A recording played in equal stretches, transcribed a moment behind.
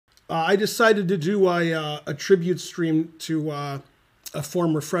I decided to do a tribute stream to a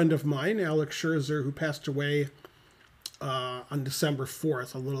former friend of mine, Alex Sherzer, who passed away on December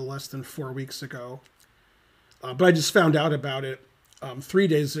 4th, a little less than 4 weeks ago. But I just found out about it 3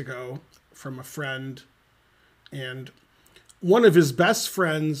 days ago from a friend. And one of his best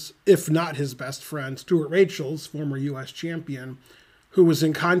friends, if not his best friend, Stuart Rachel's, former U.S. champion, who was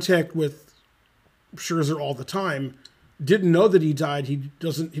in contact with Scherzer all the time, didn't know that he died. He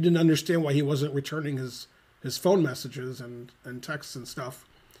didn't understand why he wasn't returning his phone messages and texts and stuff.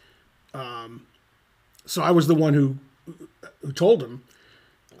 So I was the one who told him,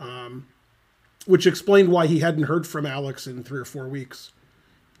 which explained why he hadn't heard from Alex in 3 or 4 weeks,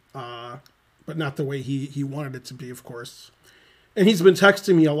 but not the way he wanted it to be, of course. And he's been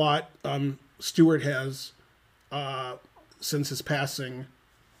texting me a lot. Stuart has, since his passing.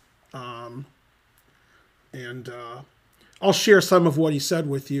 And I'll share some of what he said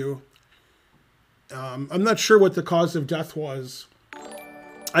with you. I'm not sure what the cause of death was.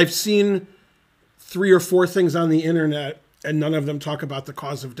 I've seen 3 or 4 things on the internet, and none of them talk about the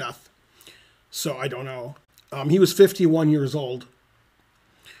cause of death. So I don't know. He was 51 years old.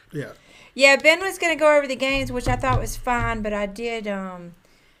 Yeah. Yeah, Ben was going to go over the games, which I thought was fine, but I did, and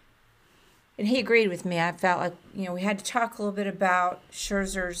he agreed with me. I felt like, we had to talk a little bit about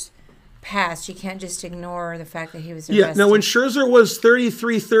Scherzer's past. You can't just ignore the fact that he was arrested. Yeah, now when Scherzer was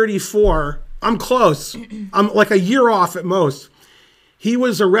 33, 34, I'm close. I'm like a year off at most. He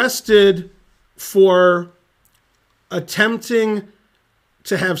was arrested for attempting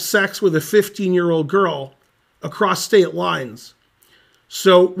to have sex with a 15-year-old girl across state lines.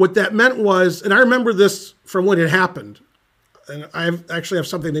 So what that meant was, and I remember this from when it happened, and I actually have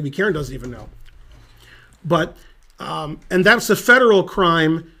something maybe Karen doesn't even know. But, and that's a federal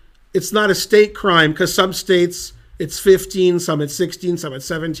crime. It's not a state crime because some states it's 15, some it's 16, some it's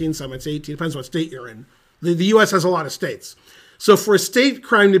 17, some it's 18. Depends what state you're in. The U.S. has a lot of states. So for a state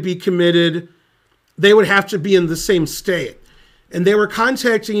crime to be committed, they would have to be in the same state. And they were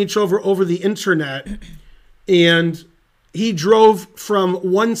contacting each other over the internet. And he drove from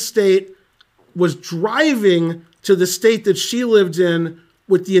one state, was driving to the state that she lived in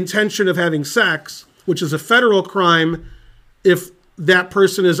with the intention of having sex, which is a federal crime if that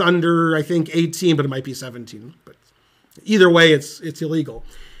person is under, I think, 18, but it might be 17. But either way, it's illegal.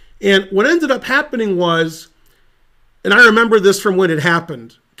 And what ended up happening was, and I remember this from when it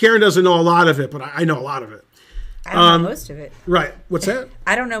happened. Karen doesn't know a lot of it, but I know a lot of it. I don't know most of it. Right. What's that?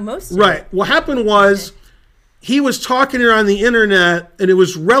 I don't know most of it. Right. What happened was he was talking to her on the internet, and it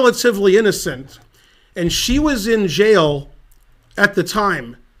was relatively innocent. And she was in jail at the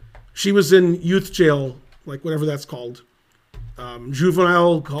time. She was in youth jail, like whatever that's called.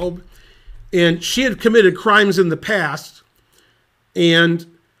 Juvenile called. And she had committed crimes in the past. And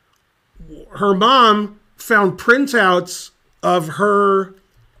her mom found printouts of her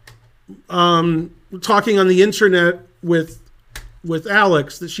talking on the internet with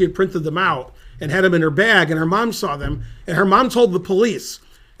Alex, that she had printed them out and had them in her bag, and her mom saw them. And her mom told the police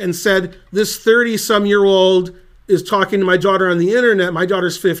and said, this 30-some-year-old is talking to my daughter on the internet. My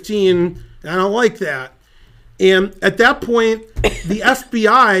daughter's 15, and I don't like that. And at that point, the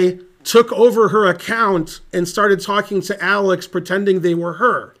FBI took over her account and started talking to Alex, pretending they were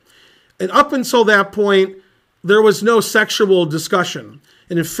her. And up until that point, there was no sexual discussion.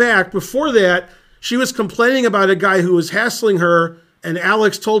 And in fact, before that, she was complaining about a guy who was hassling her, and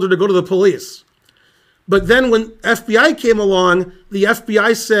Alex told her to go to the police. But then when FBI came along, the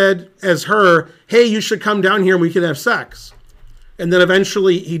FBI said, as her, hey, you should come down here and we can have sex. And then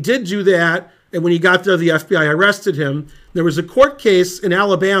eventually he did do that. And when he got there, the FBI arrested him. There was a court case in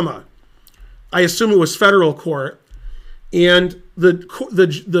Alabama. I assume it was federal court. And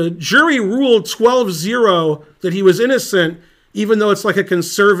the jury ruled 12-0 that he was innocent, even though it's like a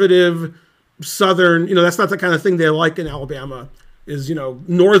conservative Southern, that's not the kind of thing they like in Alabama, is,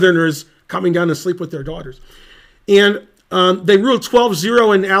 Northerners coming down to sleep with their daughters. And they ruled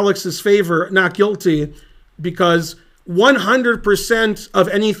 12-0 in Alex's favor, not guilty, because 100% of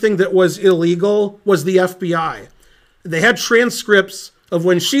anything that was illegal was the FBI. They had transcripts of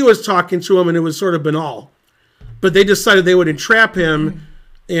when she was talking to him, and it was sort of banal. But they decided they would entrap him,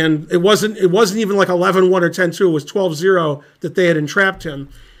 and it wasn't even like 11-1 or 10-2. It was 12-0 that they had entrapped him.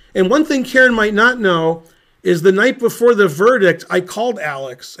 And one thing Karen might not know is the night before the verdict, I called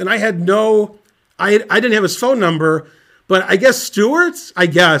Alex, and I didn't have his phone number, but I guess Stuart, I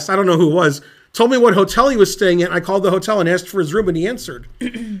don't know who it was, told me what hotel he was staying at. I called the hotel and asked for his room, and he answered.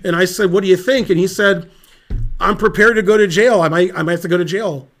 And I said, what do you think? And he said, I'm prepared to go to jail. I might have to go to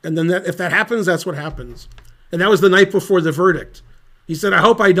jail. And then if that happens, that's what happens. And that was the night before the verdict. He said, I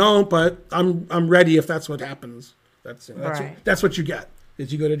hope I don't, but I'm ready if that's what happens. That's what you get,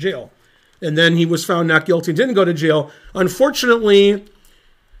 is you go to jail. And then he was found not guilty and didn't go to jail. Unfortunately,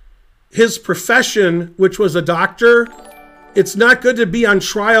 his profession, which was a doctor, it's not good to be on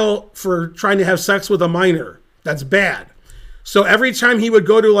trial for trying to have sex with a minor. That's bad. So every time he would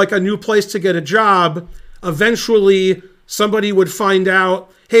go to like a new place to get a job, eventually somebody would find out,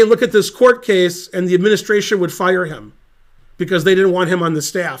 hey, look at this court case, and the administration would fire him because they didn't want him on the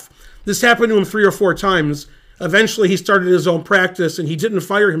staff. This happened to him 3 or 4 times. Eventually, he started his own practice, and he didn't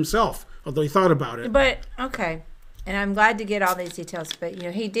fire himself, although he thought about it. But, okay, and I'm glad to get all these details, but,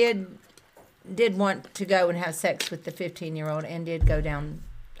 he did want to go and have sex with the 15-year-old and did go down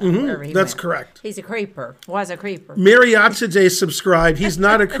wherever he That's went. correct. He's a creeper. Was a creeper. Mariotte subscribed. He's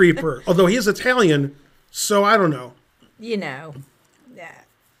not a creeper, although he is Italian, so I don't know.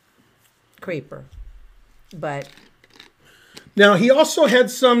 Creeper. But... Now, he also had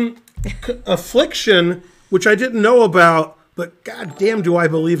some affliction, which I didn't know about, but goddamn do I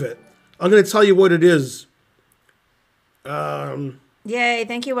believe it. I'm going to tell you what it is. Yay,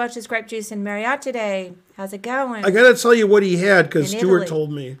 thank you, Welch's Grape Juice and Marriott today. How's it going? I got to tell you what he had, because Stuart Italy.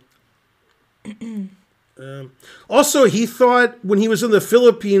 told me. Also, he thought when he was in the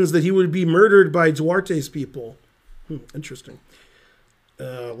Philippines that he would be murdered by Duarte's people. Interesting.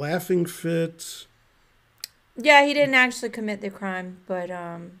 Laughing fit. Yeah, he didn't actually commit the crime, but,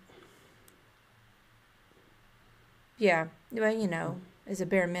 yeah, well, is a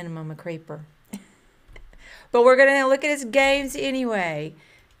bare minimum a creeper. But we're going to look at his games anyway.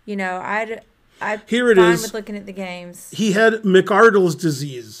 I'm Here it fine is. with looking at the games. He had McArdle's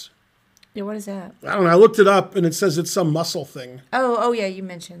disease. Yeah, what is that? I don't know. I looked it up, and it says it's some muscle thing. Oh, yeah, you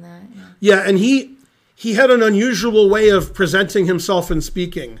mentioned that. Yeah, and he had an unusual way of presenting himself and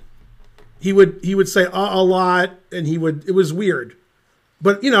speaking. He would say a lot, and it was weird.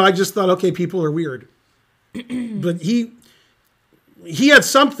 But, I just thought, okay, people are weird. But he had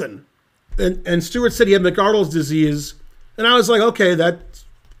something. And Stuart said he had McArdle's disease. And I was like, okay,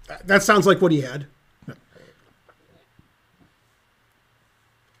 that sounds like what he had.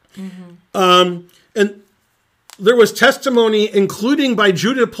 And there was testimony, including by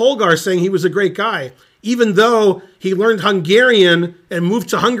Judith Polgar, saying he was a great guy, even though he learned Hungarian and moved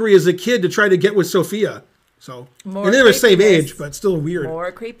to Hungary as a kid to try to get with Sophia. So, and they were the same age, but still weird.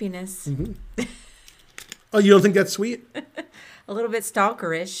 More creepiness. Mm-hmm. Oh, you don't think that's sweet? A little bit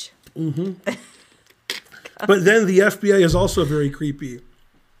stalkerish. Mm-hmm. But then the FBI is also very creepy.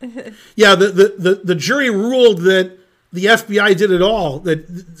 Yeah, the jury ruled that the FBI did it all,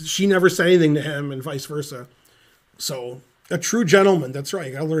 that she never said anything to him and vice versa. So, a true gentleman. That's right.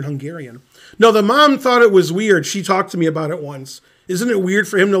 You gotta learn Hungarian. No, the mom thought it was weird. She talked to me about it once. Isn't it weird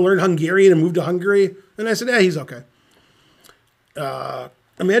for him to learn Hungarian and move to Hungary? And I said, yeah, he's okay.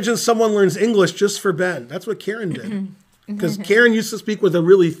 Imagine someone learns English just for Ben. That's what Karen did. Because Karen used to speak with a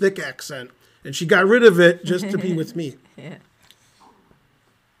really thick accent, and she got rid of it just to be with me. Yeah.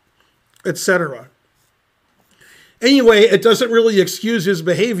 Etc. Anyway, it doesn't really excuse his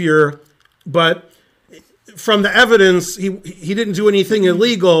behavior, but from the evidence, he didn't do anything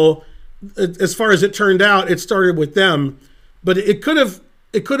illegal. As far as it turned out, it started with them. But it could have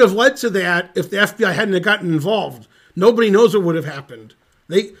led to that if the FBI hadn't have gotten involved. Nobody knows what would have happened.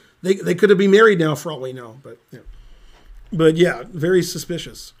 They could have been married now for all we know. But yeah, very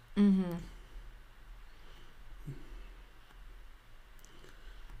suspicious. Mm-hmm.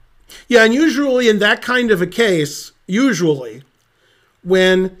 Yeah, and usually in that kind of a case,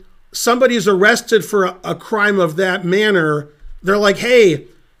 when somebody's arrested for a crime of that manner, they're like, hey,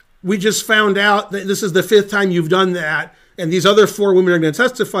 we just found out that this is the 5th time you've done that, and these other 4 women are going to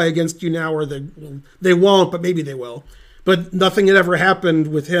testify against you now, or they won't, but maybe they will. But nothing had ever happened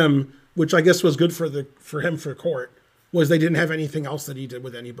with him, which I guess was good for him for court, was they didn't have anything else that he did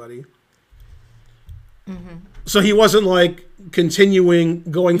with anybody. Mm-hmm. So he wasn't like continuing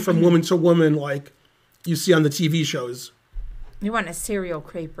going from woman to woman like you see on the TV shows. He wasn't a serial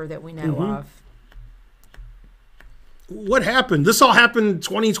creeper that we know of. What happened? This all happened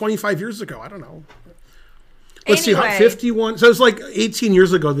 20, 25 years ago. I don't know. Let's see, 51. So it was like 18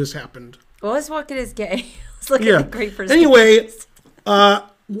 years ago this happened. Well, let's look at his game. Let's look at the creepers. Anyway,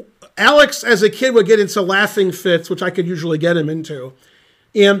 Alex, as a kid, would get into laughing fits, which I could usually get him into.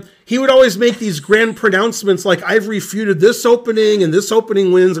 And he would always make these grand pronouncements like, I've refuted this opening and this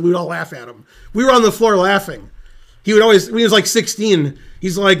opening wins, and we'd all laugh at him. We were on the floor laughing. He would always, when he was like 16,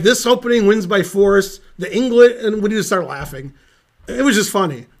 he's like, this opening wins by force, the English, and we just start laughing. It was just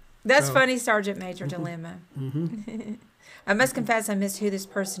funny. That's funny, Sergeant Major Dilemma. I must confess I missed who this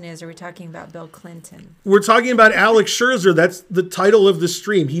person is. Are we talking about Bill Clinton? We're talking about Alex Sherzer. That's the title of the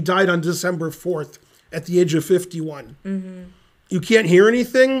stream. He died on December 4th at the age of 51. Mm-hmm. You can't hear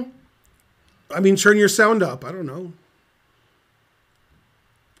anything? I mean, turn your sound up. I don't know.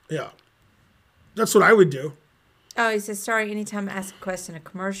 Yeah. That's what I would do. Oh, he says, sorry, anytime I ask a question, a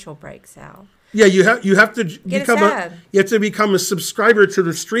commercial breaks out. Yeah, you have to become a subscriber to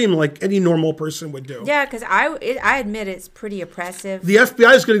the stream like any normal person would do. Yeah, because I admit it's pretty oppressive. The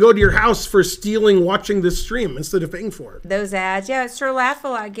FBI is going to go to your house for watching this stream instead of paying for it. Those ads, yeah, it's sure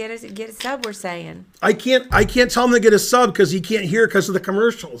laughable. I get a sub. We're saying I can't tell him to get a sub because he can't hear because of the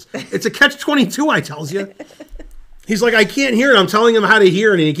commercials. It's a catch-22. I tells you. He's like, I can't hear it. I'm telling him how to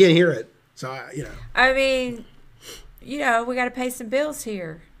hear it, and he can't hear it. So I mean, we got to pay some bills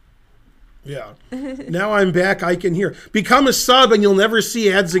here. Yeah. Now I'm back. I can hear. Become a sub and you'll never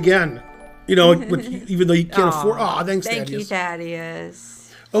see ads again. Even though you can't afford. Oh, thanks, Thank Thaddeus. you,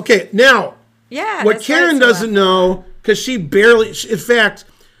 Thaddeus. Okay, now. Yeah. What Karen doesn't know, because she barely. In fact,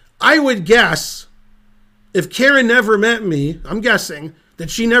 I would guess if Karen never met me, I'm guessing that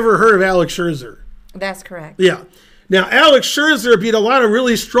she never heard of Alex Sherzer. That's correct. Yeah. Now, Alex Sherzer beat a lot of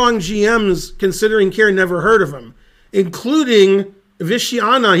really strong GMs, considering Karen never heard of him, including Vichy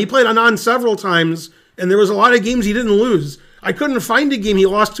Anand. He played Anand several times, and there was a lot of games he didn't lose. I couldn't find a game he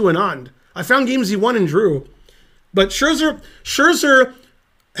lost to Anand. I found games he won and drew. But Sherzer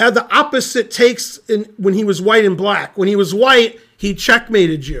had the opposite takes when he was white and black. When he was white, he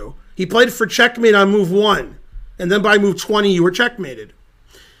checkmated you. He played for checkmate on move 1, and then by move 20, you were checkmated.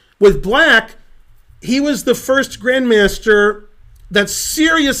 With black, he was the first grandmaster that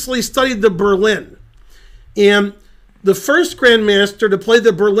seriously studied the Berlin. And the first grandmaster to play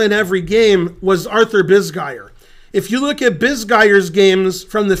the Berlin every game was Arthur Bisgeier. If you look at Bisgeier's games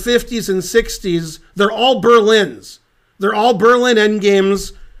from the 50s and 60s, they're all Berlins. They're all Berlin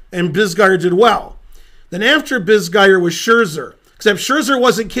endgames, and Bisgeier did well. Then after Bisgeier was Sherzer, except Sherzer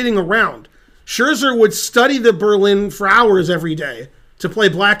wasn't kidding around. Sherzer would study the Berlin for hours every day to play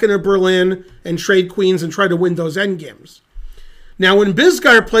black in a Berlin and trade queens and try to win those endgames. Now, when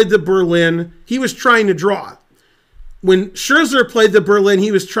Bisgeier played the Berlin, he was trying to draw. When Sherzer played the Berlin,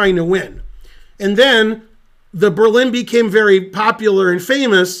 he was trying to win. And then the Berlin became very popular and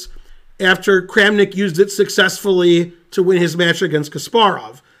famous after Kramnik used it successfully to win his match against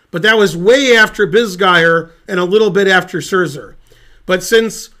Kasparov. But that was way after Bisgeier and a little bit after Sherzer. But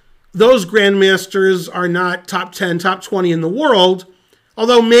since those grandmasters are not top 10, top 20 in the world,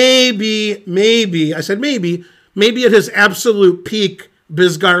 although maybe at his absolute peak,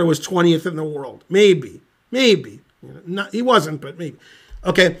 Bisgeier was 20th in the world. Maybe. He wasn't, but maybe.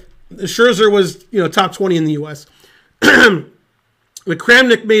 Okay, Sherzer was, top 20 in the U.S. The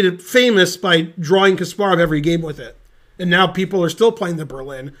Kramnik made it famous by drawing Kasparov every game with it. And now people are still playing the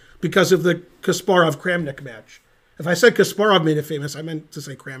Berlin because of the Kasparov-Kramnik match. If I said Kasparov made it famous, I meant to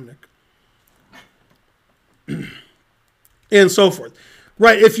say Kramnik. And so forth.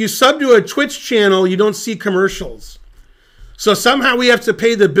 Right, if you sub to a Twitch channel, you don't see commercials. So somehow we have to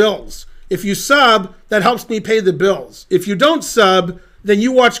pay the bills. If you sub, that helps me pay the bills. If you don't sub, then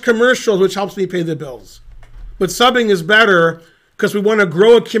you watch commercials, which helps me pay the bills. But subbing is better because we want to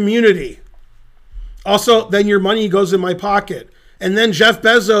grow a community. Also, then your money goes in my pocket. And then Jeff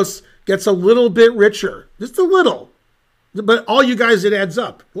Bezos gets a little bit richer. Just a little. But all you guys, it adds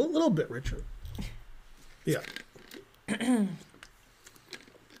up. A little bit richer. Yeah.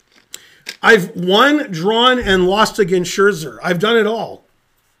 I've won, drawn, and lost against Sherzer. I've done it all.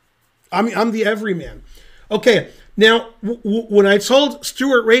 I'm the everyman. Okay, now when I told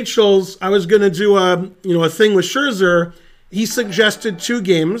Stuart Rachels I was going to do a thing with Sherzer, he suggested 2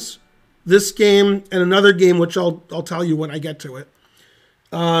 games, this game and another game, which I'll tell you when I get to it.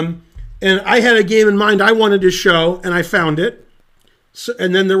 And I had a game in mind I wanted to show, and I found it. So,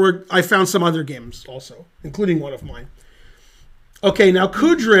 and then I found some other games also, including one of mine. Okay, now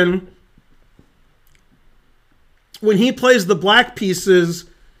Kudrin, when he plays the black pieces,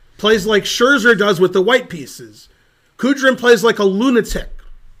 plays like Sherzer does with the white pieces. Kudrin plays like a lunatic.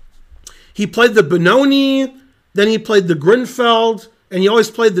 He played the Benoni, then he played the Grunfeld, and he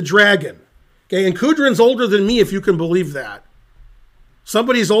always played the Dragon. Okay, and Kudrin's older than me, if you can believe that.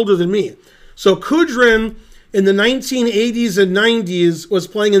 Somebody's older than me. So Kudrin, in the 1980s and 90s, was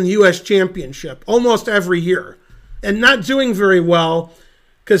playing in the U.S. Championship almost every year. And not doing very well,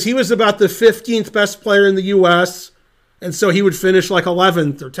 because he was about the 15th best player in the U.S., and so he would finish like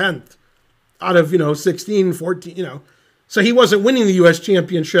 11th or 10th out of, 16, 14, So he wasn't winning the U.S.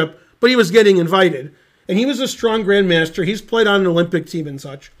 Championship, but he was getting invited. And he was a strong grandmaster. He's played on an Olympic team and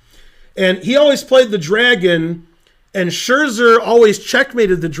such. And he always played the Dragon, And Sherzer always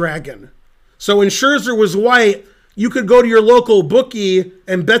checkmated the dragon. So when Sherzer was white, you could go to your local bookie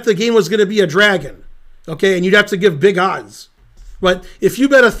and bet the game was going to be a dragon. Okay, and you'd have to give big odds. But if you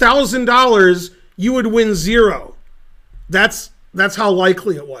bet $1,000, you would win 0. That's how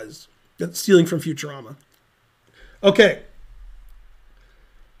likely it was. That's stealing from Futurama. Okay.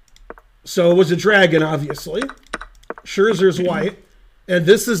 So it was a dragon, obviously. Scherzer's white. And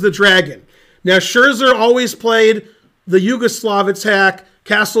this is the dragon. Now, Sherzer always played the Yugoslav attack,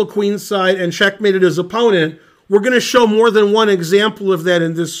 castle queenside, and checkmated his opponent. We're going to show more than one example of that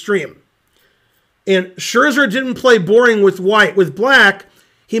in this stream. And Sherzer didn't play boring with white. With black,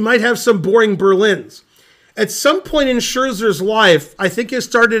 he might have some boring Berlins. At some point in Scherzer's life, I think it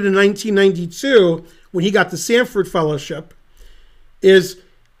started in 1992 when he got the Sanford Fellowship, is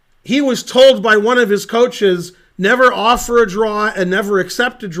he was told by one of his coaches, never offer a draw and never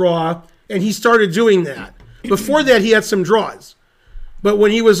accept a draw, and he started doing that. Before that, he had some draws. But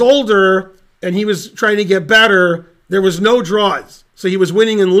when he was older and he was trying to get better, there was no draws. So he was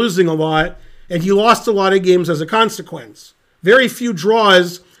winning and losing a lot, and he lost a lot of games as a consequence. Very few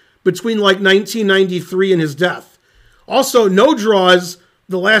draws between like 1993 and his death. Also, no draws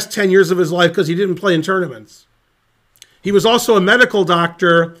the last 10 years of his life because he didn't play in tournaments. He was also a medical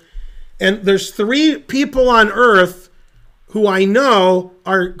doctor, and there's 3 people on Earth who I know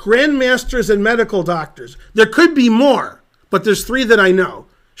are grandmasters and medical doctors. There could be more, but there's 3 that I know.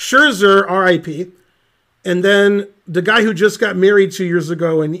 Sherzer, R.I.P., and then the guy who just got married 2 years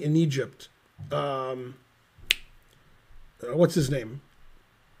ago in Egypt. What's his name?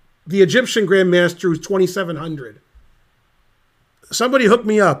 The Egyptian grandmaster who's 2,700. Somebody hook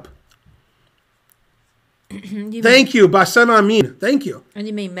me up. Thank you, Bassem Amin. Thank you. And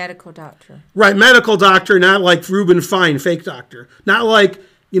you mean medical doctor? Right, medical doctor, not like Reuben Fine, fake doctor. Not like,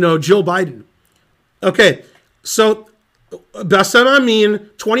 Jill Biden. Okay, so Bassem Amin,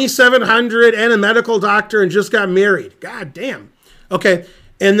 2,700 and a medical doctor and just got married. God damn. Okay,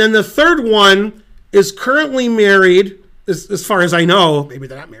 and then the third one is currently married, as far as I know, maybe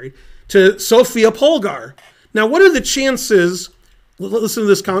they're not married, to Sophia Polgar. Now, what are the chances... Listen to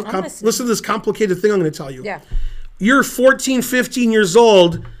this listen to this complicated thing I'm going to tell you. Yeah. You're 14, 15 years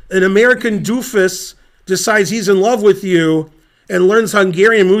old, an American doofus decides he's in love with you and learns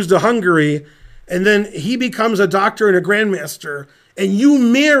Hungarian, moves to Hungary, and then he becomes a doctor and a grandmaster, and you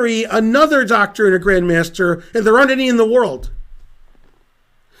marry another doctor and a grandmaster, and there aren't any in the world.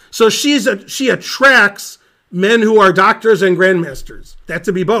 So she attracts men who are doctors and grandmasters. That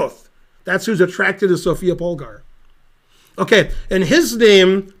to be both. That's who's attracted to Sophia Polgar. Okay, and his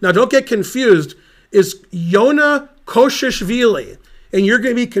name, now don't get confused, is Yona Koshishvili. And you're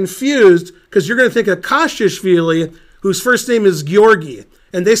going to be confused because you're going to think of Kashishvili, whose first name is Georgi.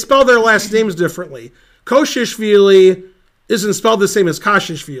 And they spell their last names differently. Koshishvili isn't spelled the same as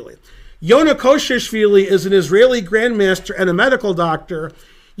Kashishvili. Yona Koshishvili is an Israeli grandmaster and a medical doctor.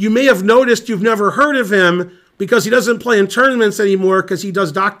 You may have noticed you've never heard of him because he doesn't play in tournaments anymore because he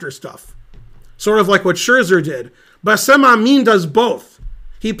does doctor stuff. Sort of like what Sherzer did. Bassem Amin does both.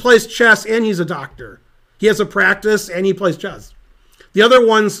 He plays chess and he's a doctor. He has a practice and he plays chess. The other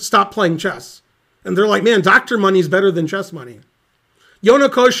ones stop playing chess. And they're like, man, doctor money's better than chess money. Yona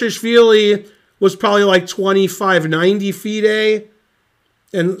Koshishvili was probably like 2590 FIDE.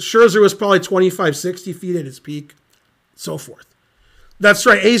 And Sherzer was probably 2560 FIDE at his peak. So forth. That's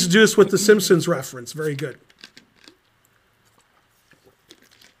right. Ace Deuce with the Simpsons reference. Very good.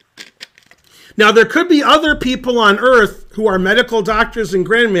 Now, there could be other people on Earth who are medical doctors and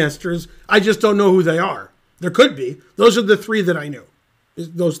grandmasters. I just don't know who they are. There could be. Those are the 3 that I knew.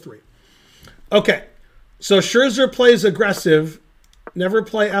 Those 3. Okay. So Sherzer plays aggressive. Never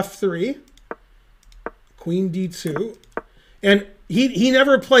play F3. Queen D2. And he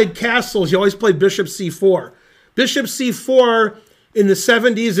never played castles. He always played Bishop C4. Bishop C4 in the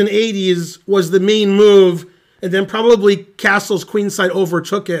 70s and 80s was the main move. And then probably castles queenside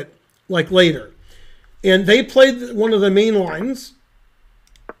overtook it. Like later. And they played one of the main lines.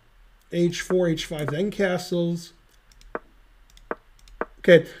 H4, H5, then castles.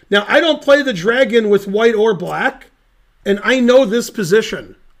 Okay, now I don't play the dragon with white or black, and I know this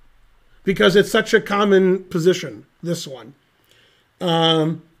position because it's such a common position, this one.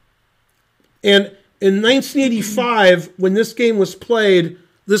 And in 1985, when this game was played,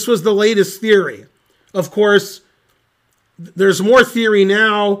 this was the latest theory. Of course, there's more theory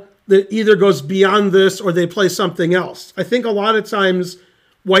now that either goes beyond this or they play something else. I think a lot of times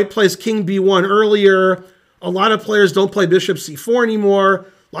white plays king b1 earlier. A lot of players don't play bishop c4 anymore.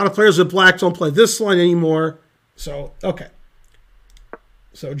 A lot of players with black don't play this line anymore. So, okay.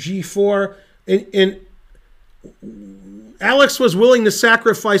 So g4. And Alex was willing to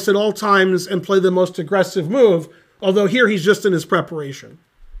sacrifice at all times and play the most aggressive move, although here he's just in his preparation.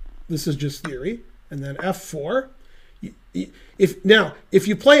 This is just theory. And then f4. If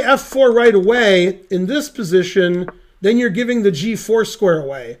you play f4 right away in this position, then you're giving the g4 square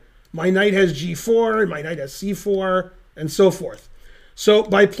away. My knight has g4, my knight has c4, and so forth. So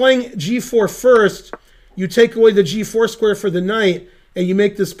by playing g4 first, you take away the g4 square for the knight, and you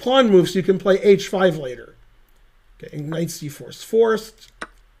make this pawn move so you can play h5 later. Okay, knight c4 is forced,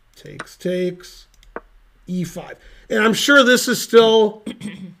 takes, e5. And I'm sure this is still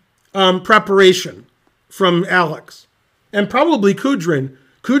preparation from Alex. And probably Kudrin.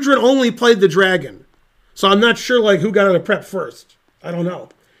 Kudrin only played the dragon. So I'm not sure like who got out of prep first. I don't know.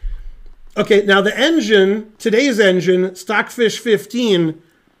 Okay, now the engine, today's engine, Stockfish 15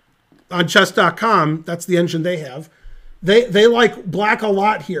 on chess.com, that's the engine they have. They like black a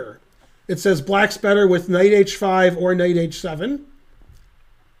lot here. It says black's better with knight h5 or knight h7.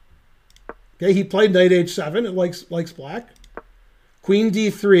 Okay, he played knight h7. It likes black. Queen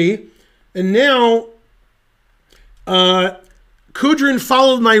d3. And now Kudrin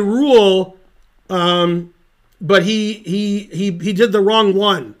followed my rule, but he did the wrong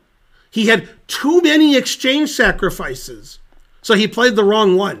one. He had too many exchange sacrifices, so he played the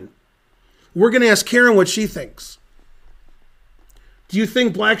wrong one. We're going to ask Karen what she thinks. Do you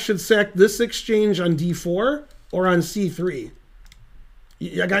think black should sack this exchange on d4 or on c3?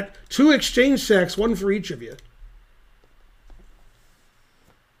 I got 2 exchange sacks, one for each of you.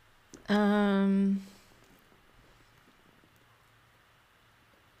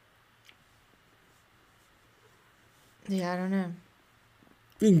 Yeah, I don't know.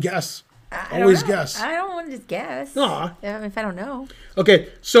 You can guess. Always guess. I don't want to just guess. Aw. If I don't know. Okay,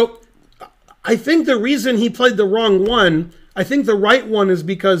 so I think the reason he played the wrong one, I think the right one is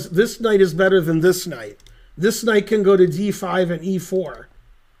because this knight is better than this knight. This knight can go to d5 and e4.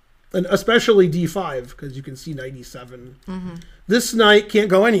 And especially d5, because you can see knight e7. Mm-hmm. This knight can't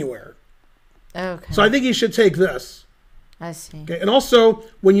go anywhere. Okay. So I think he should take this. I see. Okay, and also,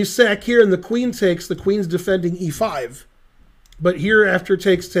 when you sack here and the queen takes, the queen's defending e5. But here, after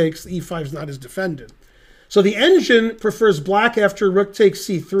takes, e5 is not as defended. So the engine prefers black after rook takes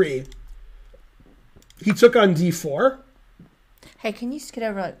c3. He took on d4. Hey, can you skid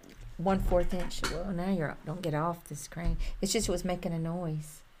over like 1/4 inch? Well, now don't get off the screen. It's just it was making a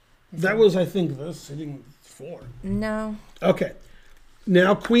noise. That was, I think, this hitting 4. No. Okay.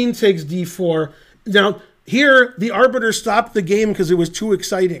 Now queen takes d4. Now, here, the arbiter stopped the game because it was too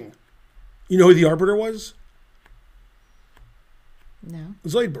exciting. You know who the arbiter was? No.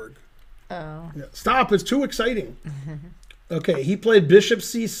 Zoidberg. Oh. Yeah. Stop, it's too exciting. Okay, he played bishop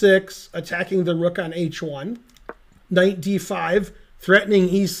c6, attacking the rook on h1. Knight d5, threatening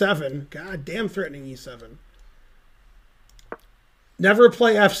e7. God damn, threatening e7. Never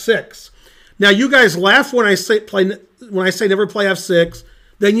play f6. Now, you guys laugh when I say never play f6.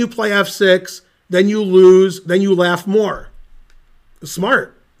 Then you play f6. Then you lose. Then you laugh more.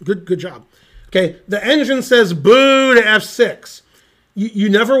 Smart. Good job. Okay, the engine says boo to f6. You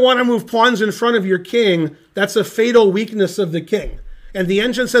never want to move pawns in front of your king. That's a fatal weakness of the king. And the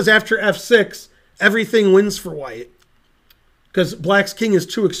engine says after f6, everything wins for white. Because black's king is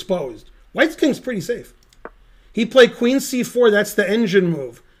too exposed. White's king's pretty safe. He played queen c4. That's the engine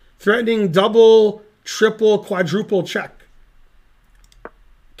move. Threatening double, triple, quadruple check.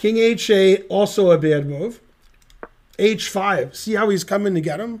 King h8, also a bad move. h5. See how he's coming to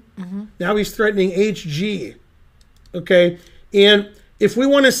get him? Mm-hmm. Now he's threatening hg. Okay? And if we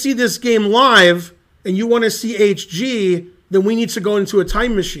want to see this game live and you want to see hg, then we need to go into a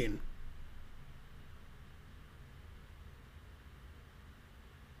time machine.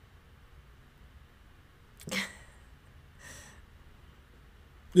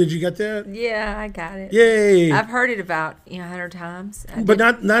 Did you get that? Yeah, I got it. Yay! I've heard it about 100 times. But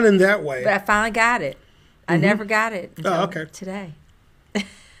not in that way. But I finally got it. I never got it until today.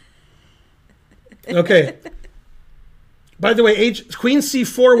 Okay. By the way, queen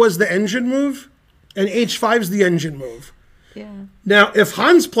c4 was the engine move, and h5 is the engine move. Yeah. Now, if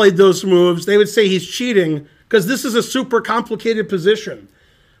Hans played those moves, they would say he's cheating because this is a super complicated position.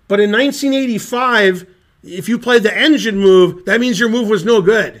 But in 1985, if you played the engine move, that means your move was no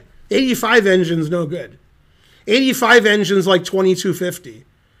good. 85 engine's no good. 85 engine's like 2250.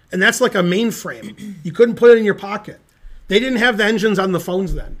 And that's like a mainframe. You couldn't put it in your pocket. They didn't have the engines on the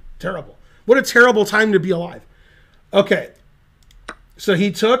phones then. Terrible. What a terrible time to be alive. Okay. So he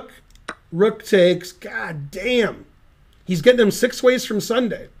took, rook takes. God damn. He's getting him 6 ways from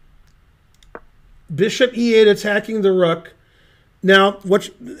Sunday. Bishop e8 attacking the rook. Now,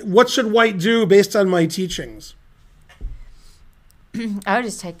 what should white do based on my teachings? I would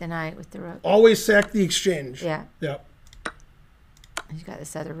just take the knight with the rook. Always sack the exchange. Yeah. Yep. He's got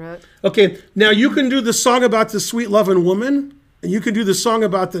this other rook. Okay, now you can do the song about the sweet loving woman, and you can do the song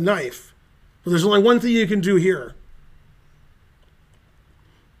about the knife. But there's only one thing you can do here.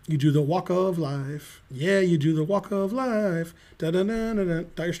 You do the walk of life. Yeah, you do the walk of life. Da-da-da-da-da.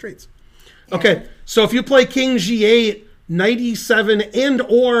 Dire Straits. Okay, so if you play king g8, knight e7, and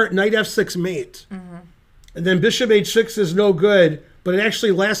or knight f6 mate, and then bishop h6 is no good, but it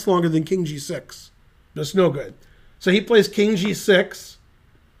actually lasts longer than king g6. That's no good. So he plays king g6,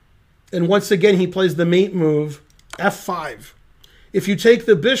 and once again he plays the mate move, f5. If you take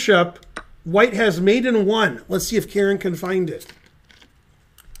the bishop, white has mate in 1. Let's see if Karen can find it.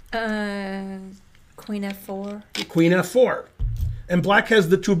 Queen f4. Queen f4. And black has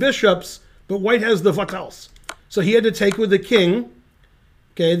the 2 bishops, but white has the what else? So he had to take with the king.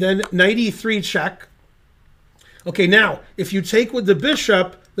 Okay, then knight e3 check. Okay, now, if you take with the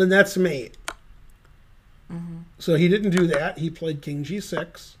bishop, then that's mate. So he didn't do that. He played king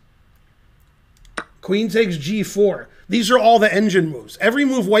g6. Queen takes g4. These are all the engine moves. Every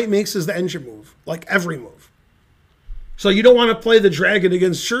move white makes is the engine move. Like every move. So you don't want to play the dragon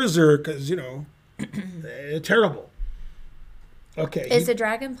against Sherzer because, you know, terrible. Okay. Is the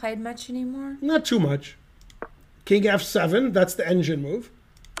dragon played much anymore? Not too much. King f7, that's the engine move.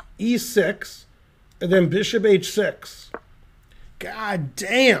 e6, and then bishop h6. God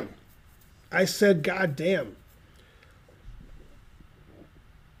damn. I said god damn.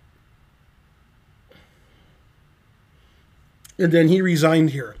 And then he resigned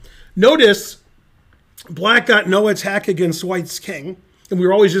here. Notice black got no attack against white's king, and we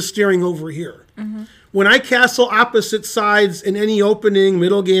were always just staring over here. When I castle opposite sides in any opening,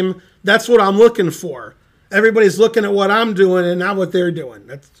 middle game, that's what I'm looking for. Everybody's looking at what I'm doing and not what they're doing.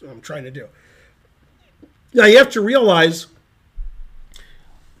 That's what I'm trying to do. Now, you have to realize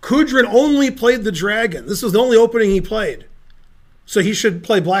Kudrin only played the dragon. This was the only opening he played. So he should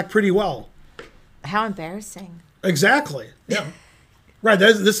play black pretty well. How embarrassing. Exactly. Yeah. Right.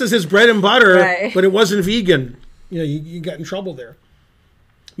 This is his bread and butter, right. But it wasn't vegan. You know, you got in trouble there.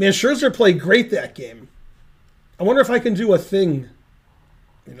 Man, Scherzer played great that game. I wonder if I can do a thing,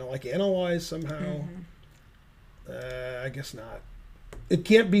 you know, like analyze somehow. I guess not. It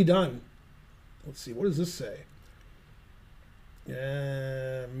can't be done. Let's see. What does this say?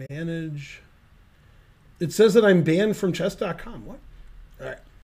 Manage. It says that I'm banned from chess.com. What?